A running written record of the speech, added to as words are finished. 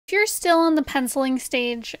If you're still on the penciling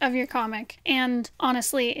stage of your comic, and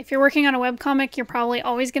honestly, if you're working on a webcomic, you're probably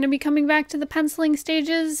always going to be coming back to the penciling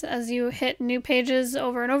stages as you hit new pages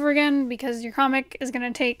over and over again because your comic is going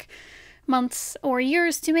to take months or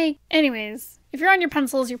years to make. Anyways, if you're on your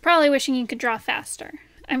pencils, you're probably wishing you could draw faster.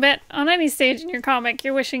 I bet on any stage in your comic,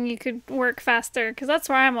 you're wishing you could work faster, because that's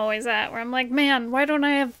where I'm always at, where I'm like, man, why don't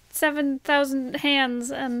I have 7,000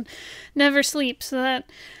 hands and never sleep so that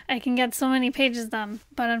I can get so many pages done?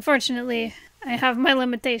 But unfortunately, I have my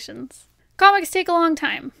limitations. Comics take a long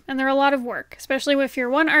time, and they're a lot of work, especially if you're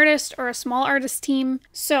one artist or a small artist team.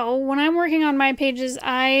 So when I'm working on my pages,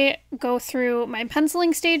 I go through my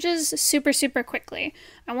penciling stages super quickly.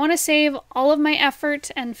 I want to save all of my effort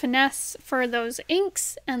and finesse for those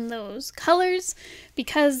inks and those colors,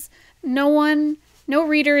 because no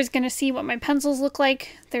reader is going to see what my pencils look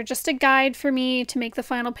like. They're just a guide for me to make the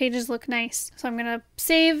final pages look nice. So I'm going to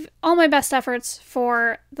save all my best efforts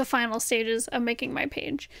for the final stages of making my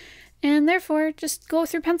page. And therefore, just go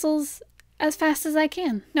through pencils as fast as I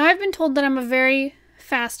can. Now, I've been told that I'm a very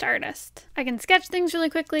fast artist. I can sketch things really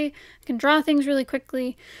quickly, I can draw things really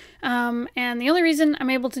quickly, and the only reason I'm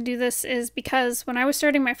able to do this is because when I was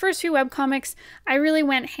starting my first few webcomics, I really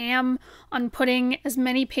went ham on putting as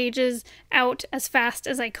many pages out as fast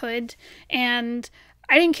as I could, and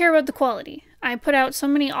I didn't care about the quality. I put out so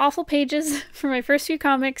many awful pages for my first few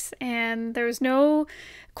comics, and there was no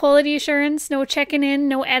quality assurance, no checking in,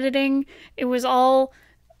 no editing. It was all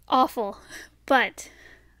awful. But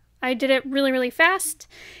I did it really fast,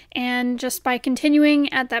 and just by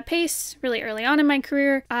continuing at that pace really early on in my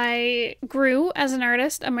career, I grew as an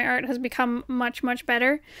artist, and my art has become much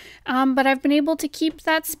better. But I've been able to keep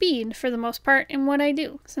that speed for the most part in what I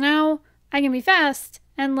do. So now I can be fast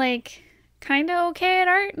and like kind of okay at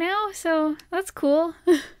art now, so that's cool.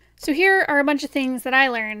 So here are a bunch of things that I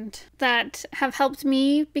learned that have helped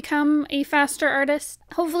me become a faster artist.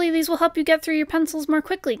 Hopefully these will help you get through your pencils more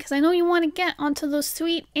quickly, because I know you want to get onto those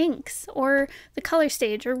sweet inks or the color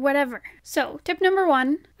stage or whatever. So tip number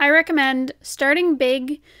 1, I recommend starting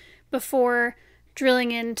big before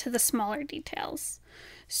drilling into the smaller details.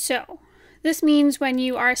 So this means when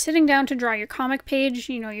you are sitting down to draw your comic page,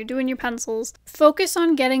 you're doing your pencils, focus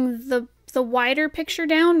on getting the wider picture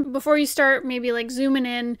down before you start maybe like zooming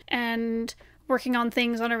in and working on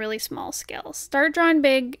things on a really small scale. Start drawing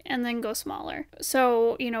big and then go smaller.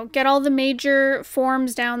 So, get all the major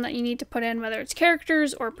forms down that you need to put in, whether it's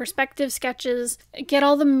characters or perspective sketches. Get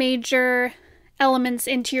all the major elements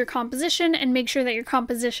into your composition and make sure that your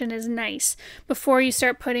composition is nice before you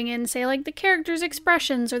start putting in, say, like the characters'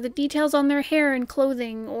 expressions or the details on their hair and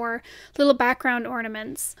clothing or little background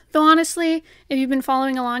ornaments. Though honestly, if you've been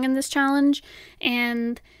following along in this challenge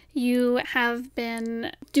and you have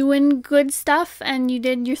been doing good stuff and you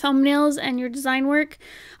did your thumbnails and your design work,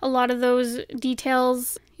 a lot of those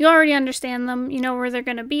details, you already understand them, you know where they're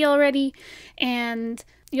going to be already, and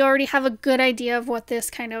you already have a good idea of what this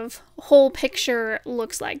kind of whole picture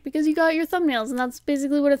looks like because you got your thumbnails, and that's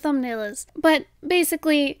basically what a thumbnail is. But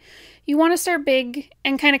basically, you want to start big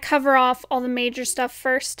and kind of cover off all the major stuff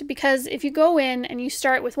first, because if you go in and you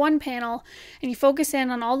start with one panel and you focus in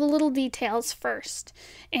on all the little details first,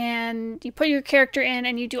 and you put your character in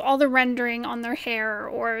and you do all the rendering on their hair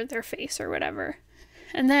or their face or whatever,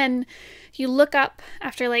 and then you look up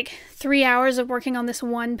after like 3 hours of working on this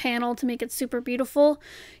one panel to make it super beautiful,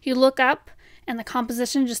 you look up and the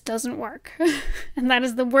composition just doesn't work. And that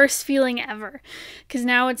is the worst feeling ever. Because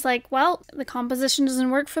now it's like, well, the composition doesn't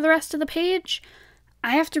work for the rest of the page.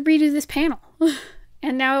 I have to redo this panel.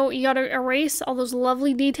 And now you gotta erase all those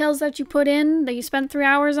lovely details that you put in, that you spent 3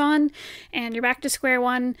 hours on, and you're back to square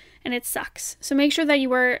one, and it sucks. So make sure that you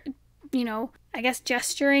were, I guess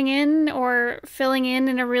gesturing in or filling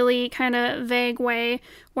in a really kind of vague way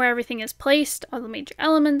where everything is placed, all the major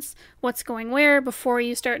elements, what's going where, before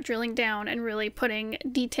you start drilling down and really putting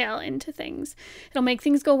detail into things. It'll make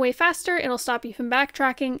things go way faster, it'll stop you from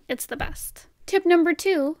backtracking, it's the best. Tip number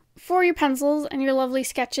 2, for your pencils and your lovely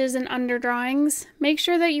sketches and underdrawings, make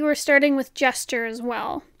sure that you are starting with gesture as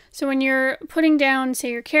well. So when you're putting down,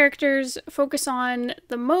 say, your characters, focus on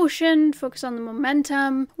the motion, focus on the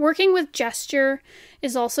momentum. Working with gesture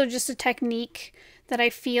is also just a technique that I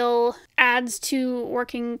feel adds to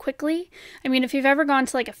working quickly. I mean, if you've ever gone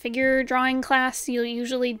to like a figure drawing class, you'll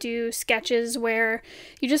usually do sketches where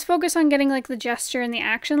you just focus on getting like the gesture and the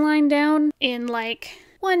action line down in like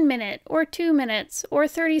 1 minute or 2 minutes or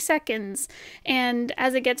 30 seconds. And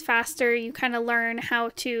as it gets faster, you kind of learn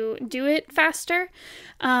how to do it faster.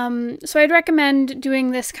 So I'd recommend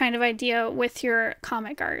doing this kind of idea with your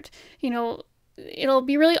comic art. it'll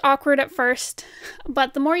be really awkward at first,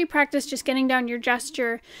 but the more you practice just getting down your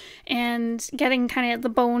gesture and getting kind of the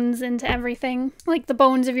bones into everything, like the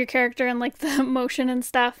bones of your character and like the motion and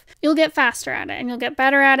stuff, you'll get faster at it and you'll get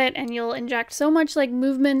better at it, and you'll inject so much like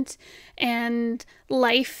movement and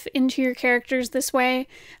life into your characters this way,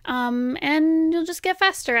 and you'll just get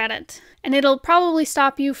faster at it. And it'll probably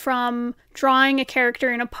stop you from drawing a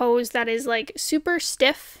character in a pose that is like super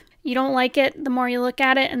stiff. You don't like it the more you look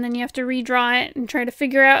at it, and then you have to redraw it and try to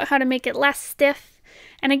figure out how to make it less stiff.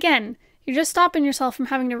 And again, you're just stopping yourself from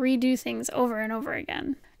having to redo things over and over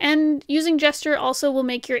again. And using gesture also will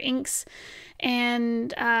make your inks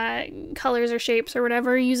and colors or shapes or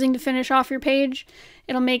whatever you're using to finish off your page,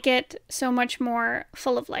 it'll make it so much more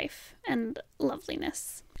full of life and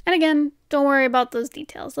loveliness. And again, don't worry about those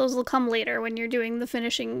details. Those will come later when you're doing the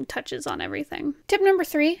finishing touches on everything. Tip number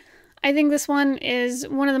 3. I think this one is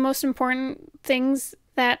one of the most important things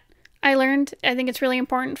that I learned. I think it's really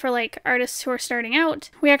important for like artists who are starting out.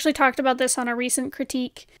 We actually talked about this on a recent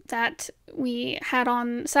critique that we had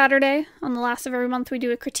on Saturday. On the last of every month, we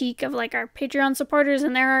do a critique of like our Patreon supporters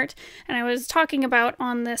and their art. And I was talking about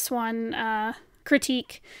on this one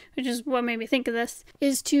critique, which is what made me think of this,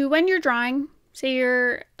 is to, when you're drawing, say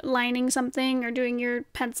you're lining something or doing your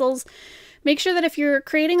pencils, make sure that if you're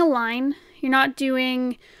creating a line, you're not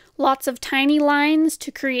doing lots of tiny lines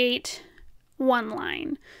to create one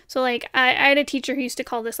line. So like I had a teacher who used to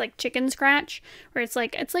call this like chicken scratch, where it's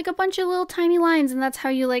like a bunch of little tiny lines, and that's how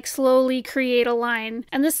you like slowly create a line.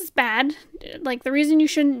 And this is bad. Like the reason you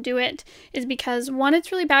shouldn't do it is because, one,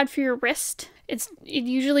 it's really bad for your wrist. It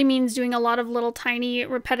usually means doing a lot of little tiny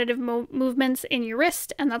repetitive movements in your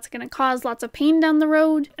wrist, and that's going to cause lots of pain down the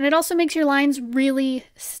road. And it also makes your lines really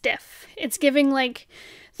stiff. It's giving like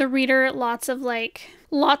the reader lots of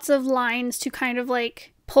lines to kind of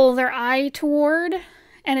like pull their eye toward,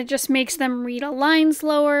 and it just makes them read a line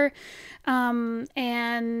slower,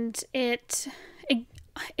 and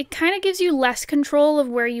it kind of gives you less control of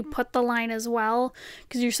where you put the line as well,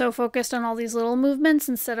 because you're so focused on all these little movements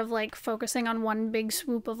instead of like focusing on one big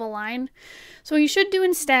swoop of a line. So what you should do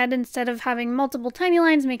instead of having multiple tiny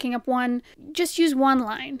lines making up one, just use one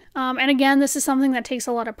line. And again, this is something that takes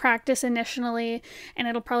a lot of practice initially, and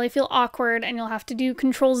it'll probably feel awkward, and you'll have to do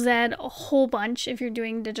Control Z a whole bunch if you're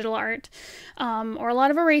doing digital art, or a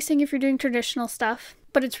lot of erasing if you're doing traditional stuff.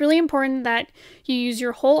 But it's really important that you use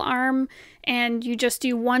your whole arm and you just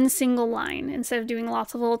do one single line instead of doing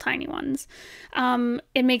lots of little tiny ones.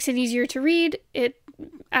 It makes it easier to read. It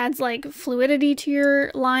adds like fluidity to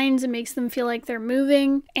your lines. It makes them feel like they're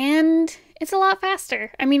moving, and it's a lot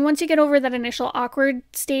faster. I mean, once you get over that initial awkward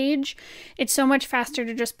stage, it's so much faster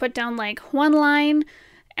to just put down like one line,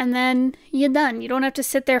 and then you're done. You don't have to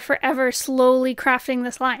sit there forever slowly crafting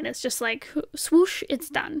this line. It's just like swoosh, it's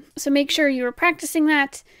done. So make sure you are practicing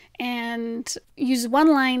that and use one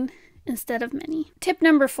line instead of many. Tip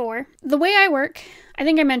number 4. The way I work, I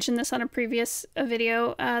think I mentioned this on a previous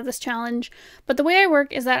video, this challenge, but the way I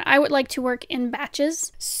work is that I would like to work in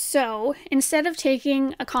batches. So instead of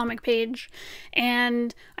taking a comic page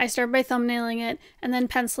and I start by thumbnailing it and then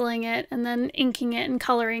penciling it and then inking it and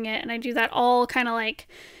coloring it, and I do that all kind of like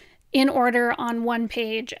in order on one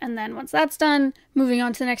page, and then once that's done, moving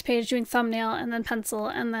on to the next page, doing thumbnail and then pencil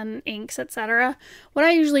and then inks, etc. What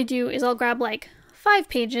I usually do is I'll grab like 5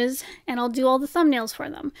 pages and I'll do all the thumbnails for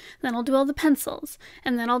them. Then I'll do all the pencils,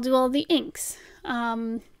 and then I'll do all the inks.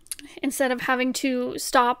 Instead of having to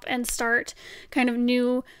stop and start kind of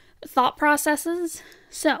new thought processes.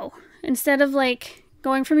 So instead of like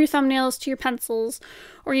going from your thumbnails to your pencils,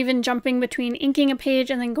 or even jumping between inking a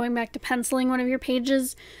page and then going back to penciling one of your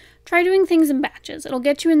pages, try doing things in batches. It'll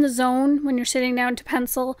get you in the zone when you're sitting down to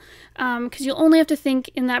pencil, because you'll only have to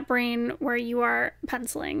think in that brain where you are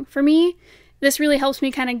penciling. For me, this really helps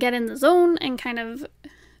me kind of get in the zone and kind of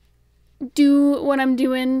do what I'm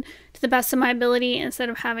doing to the best of my ability, instead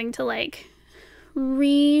of having to like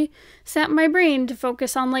reset my brain to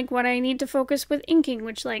focus on like what I need to focus with inking,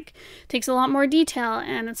 which like takes a lot more detail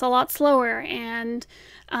and it's a lot slower, and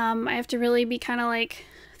I have to really be kind of like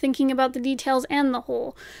thinking about the details and the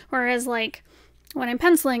whole. Whereas like when I'm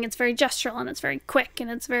penciling, it's very gestural and it's very quick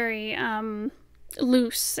and it's very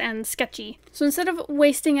loose and sketchy. So instead of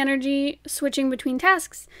wasting energy switching between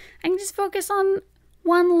tasks, I can just focus on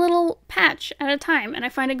one little patch at a time, and I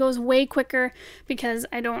find it goes way quicker because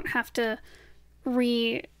I don't have to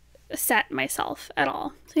reset myself at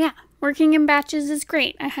all. So yeah, working in batches is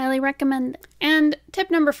great. I highly recommend it. And tip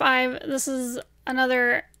number 5, this is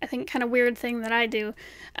another, I think, kind of weird thing that I do.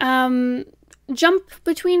 Jump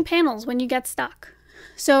between panels when you get stuck.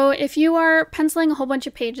 So if you are penciling a whole bunch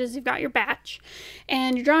of pages, you've got your batch,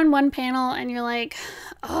 and you're drawing one panel and you're like,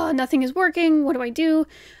 oh, nothing is working, what do I do?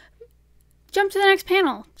 Jump to the next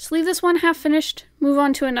panel. Just leave this one half finished, move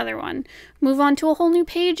on to another one. Move on to a whole new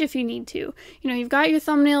page if you need to. You know, you've got your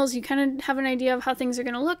thumbnails, you kind of have an idea of how things are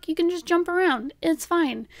going to look, you can just jump around. It's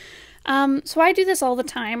fine. So I do this all the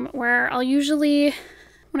time, where I'll usually,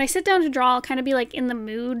 when I sit down to draw, I'll kind of be like in the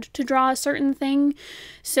mood to draw a certain thing.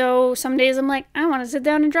 So some days I'm like, I want to sit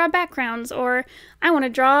down and draw backgrounds, or I want to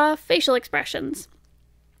draw facial expressions.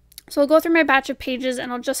 So I'll go through my batch of pages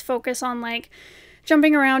and I'll just focus on like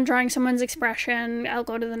jumping around, drawing someone's expression. I'll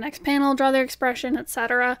go to the next panel, draw their expression,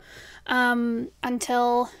 etc.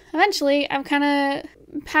 Until eventually I've kind of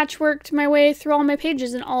patchworked my way through all my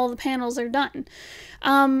pages and all the panels are done.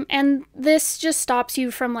 And this just stops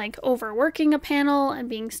you from like overworking a panel and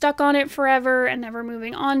being stuck on it forever and never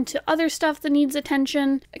moving on to other stuff that needs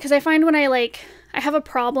attention. Because I find when I have a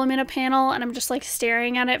problem in a panel and I'm just like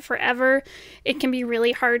staring at it forever, it can be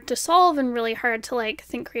really hard to solve and really hard to like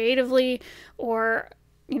think creatively, or,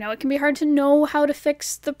 you know, it can be hard to know how to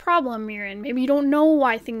fix the problem you're in. Maybe you don't know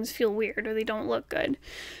why things feel weird or they don't look good.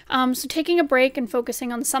 So taking a break and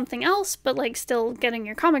focusing on something else, but like still getting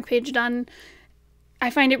your comic page done, I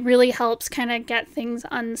find it really helps kind of get things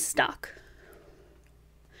unstuck.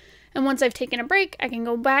 And once I've taken a break, I can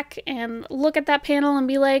go back and look at that panel and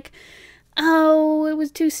be like, oh, it was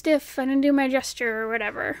too stiff, I didn't do my gesture or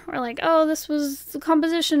whatever. Or like, oh, the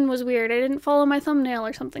composition was weird, I didn't follow my thumbnail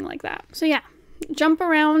or something like that. So yeah, jump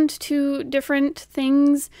around to different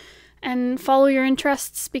things and follow your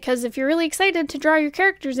interests, because if you're really excited to draw your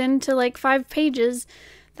characters into like 5 pages,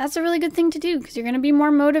 that's a really good thing to do, because you're going to be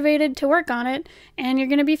more motivated to work on it and you're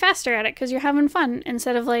going to be faster at it because you're having fun,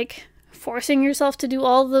 instead of like forcing yourself to do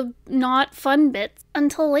all the not fun bits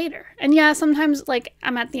until later. And yeah, sometimes like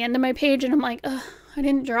I'm at the end of my page and I'm like, ugh, I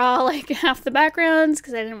didn't draw like half the backgrounds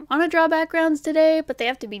because I didn't want to draw backgrounds today, but they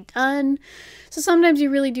have to be done. So sometimes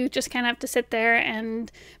you really do just kind of have to sit there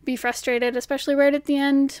and be frustrated, especially right at the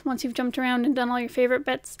end once you've jumped around and done all your favorite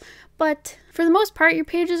bits. But for the most part, your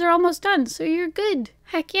pages are almost done, so you're good.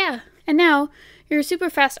 Heck yeah. And now you're a super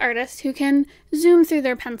fast artist who can zoom through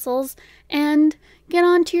their pencils and get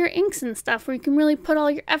onto your inks and stuff, where you can really put all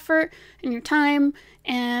your effort and your time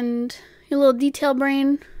and your little detail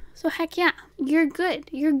brain. So heck yeah, you're good.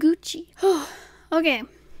 You're Gucci. Okay,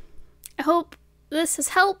 I hope this has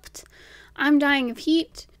helped. I'm dying of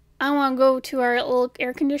heat. I want to go to our little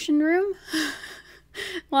air-conditioned room.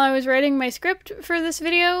 While I was writing my script for this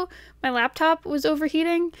video, my laptop was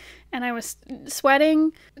overheating and I was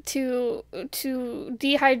sweating to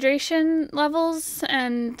dehydration levels,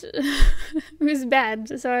 and it was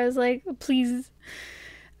bad. So I was like, please.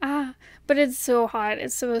 But it's so hot.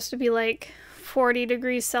 It's supposed to be like 40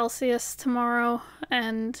 degrees Celsius tomorrow,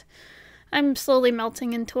 and I'm slowly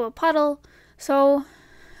melting into a puddle. So,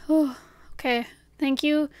 okay. Thank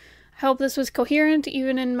you. I hope this was coherent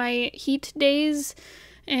even in my heat days,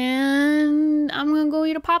 and I'm gonna go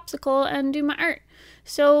eat a popsicle and do my art.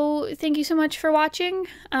 So thank you so much for watching.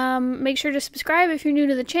 Make sure to subscribe if you're new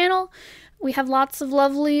to the channel. We have lots of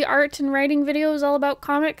lovely art and writing videos all about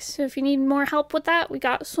comics, so if you need more help with that, we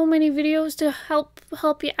got so many videos to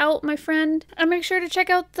help you out, my friend. And make sure to check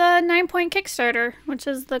out the 9-point Kickstarter, which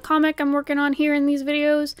is the comic I'm working on here in these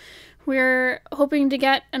videos. We're hoping to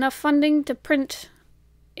get enough funding to print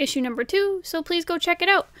issue number 2, so please go check it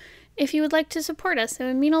out if you would like to support us. It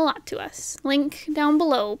would mean a lot to us. Link down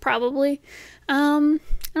below, probably. And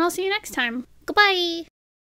I'll see you next time. Goodbye!